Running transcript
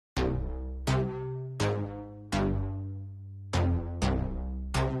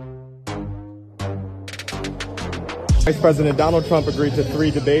Vice President Donald Trump agreed to 3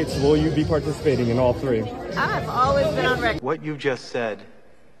 debates. Will you be participating in all 3? I've always been on record. What you just said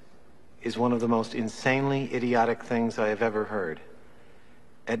is one of the most insanely idiotic things I have ever heard.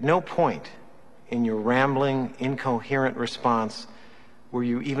 At no point in your rambling, incoherent response were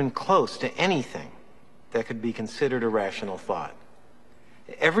you even close to anything that could be considered a rational thought.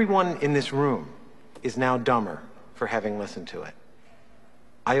 Everyone in this room is now dumber for having listened to it.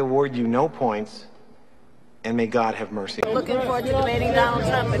 I award you no points, and may God have mercy. Looking forward to debating Donald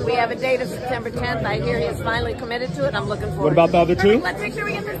Trump, and we have a date of September 10th. I hear he is finally committed to it. I'm looking forward. What about the other 2? Let's make sure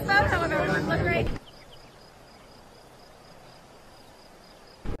we get this photo of everyone. Look great.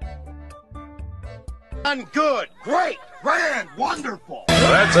 Good, great, grand, wonderful.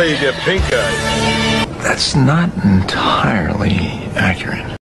 Well, that's how you get pink eye. That's not entirely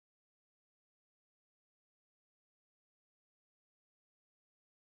accurate.